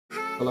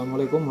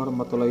Assalamualaikum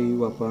warahmatullahi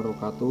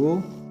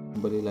wabarakatuh.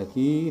 Kembali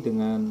lagi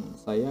dengan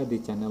saya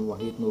di channel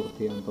Wahid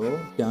Nurdiyanto.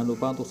 Jangan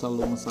lupa untuk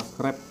selalu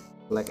subscribe,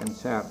 like, and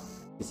share.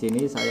 Di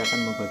sini saya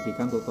akan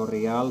membagikan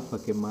tutorial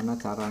bagaimana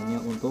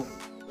caranya untuk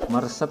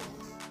mereset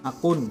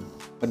akun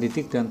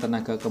pendidik dan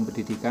tenaga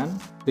kependidikan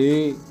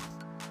di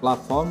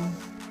platform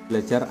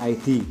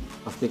Belajar.id.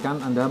 Pastikan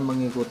Anda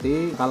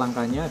mengikuti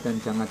langkah-langkahnya dan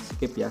jangan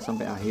skip ya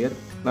sampai akhir.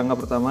 Langkah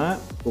pertama,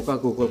 buka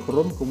Google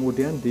Chrome,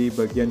 kemudian di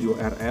bagian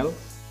URL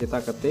kita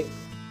ketik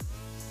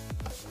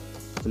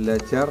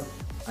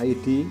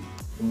Belajar.id,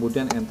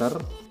 kemudian enter.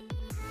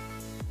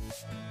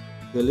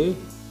 Pilih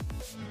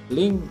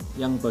link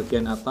yang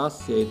bagian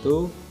atas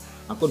yaitu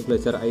akun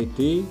Belajar.id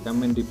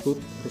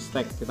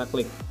Kemendikbudristek, kita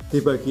klik.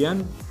 Di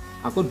bagian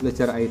akun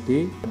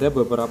Belajar.id ada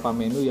beberapa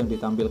menu yang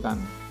ditampilkan.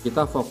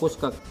 Kita fokus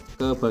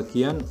ke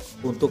bagian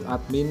untuk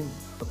admin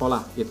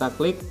sekolah. Kita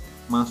klik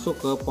masuk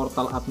ke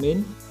portal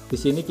admin. Di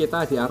sini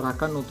kita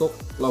diarahkan untuk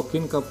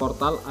login ke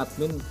portal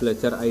admin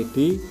Belajar.id.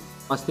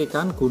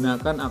 Pastikan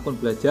gunakan akun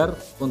belajar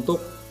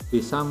untuk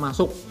bisa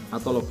masuk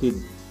atau login.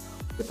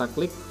 Kita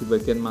klik di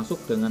bagian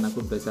masuk dengan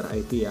akun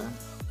Belajar.id ya.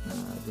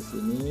 Nah, di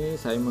sini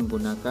saya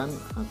menggunakan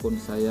akun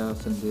saya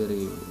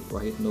sendiri,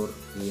 Wahid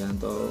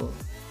Nurdiyanto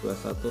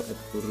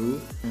 21@guru.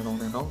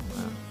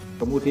 Nah,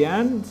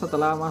 kemudian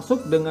setelah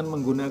masuk dengan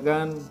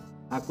menggunakan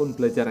akun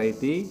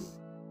Belajar.id,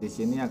 di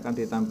sini akan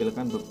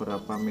ditampilkan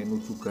beberapa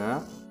menu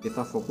juga.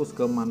 Kita fokus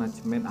ke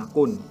manajemen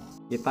akun.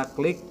 Kita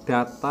klik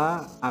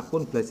data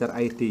akun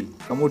Belajar.id.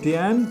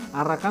 Kemudian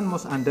arahkan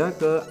mouse Anda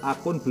ke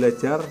akun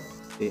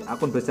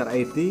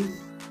Belajar.id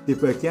di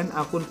bagian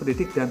akun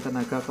pendidik dan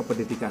tenaga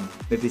kependidikan.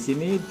 Nah, di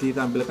sini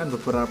ditampilkan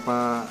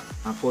beberapa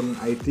akun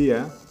ID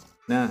ya.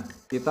 Nah,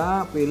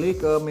 kita pilih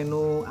ke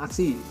menu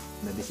aksi.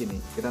 Nah, di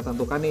sini kita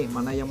tentukan nih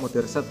mana yang mau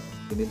direset.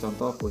 Ini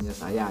contoh punya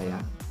saya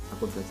ya,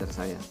 akun belajar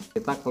saya.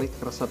 Kita klik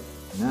reset.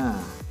 Nah,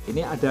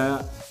 ini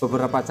ada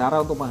beberapa cara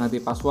untuk mengganti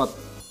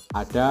password.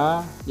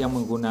 Ada yang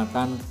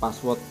menggunakan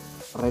password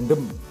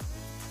random,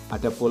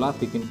 ada pula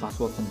bikin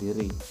password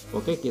sendiri.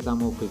 Oke, kita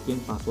mau bikin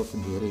password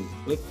sendiri,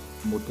 klik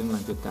kemudian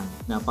lanjutkan.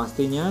 Nah,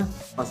 pastinya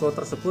password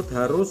tersebut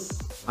harus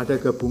ada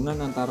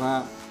gabungan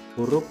antara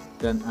huruf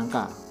dan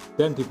angka,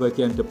 dan di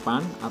bagian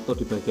depan atau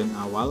di bagian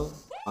awal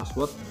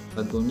password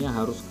tentunya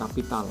harus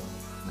kapital.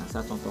 Nah,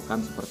 saya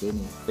contohkan seperti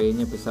ini, P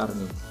nya besar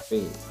nih,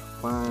 P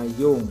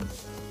payung.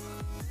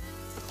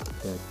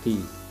 Jadi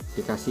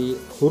dikasih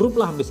huruf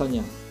lah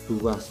misalnya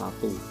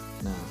 21.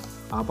 Nah,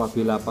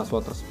 apabila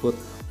password tersebut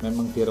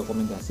memang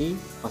direkomendasi,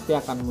 pasti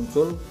akan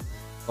muncul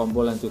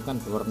tombol lanjutkan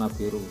berwarna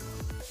biru.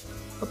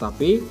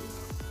 Tetapi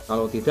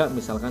kalau tidak,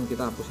 misalkan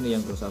kita hapus nih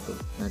yang 21,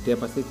 nah dia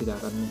pasti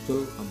tidak akan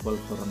muncul tombol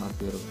berwarna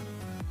biru.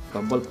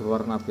 Tombol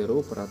berwarna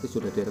biru berarti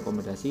sudah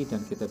direkomendasi dan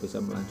kita bisa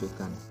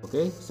melanjutkan.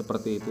 Oke,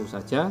 seperti itu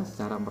saja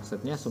cara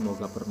meresetnya.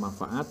 Semoga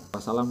bermanfaat.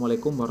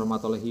 Wassalamualaikum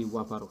warahmatullahi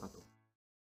wabarakatuh.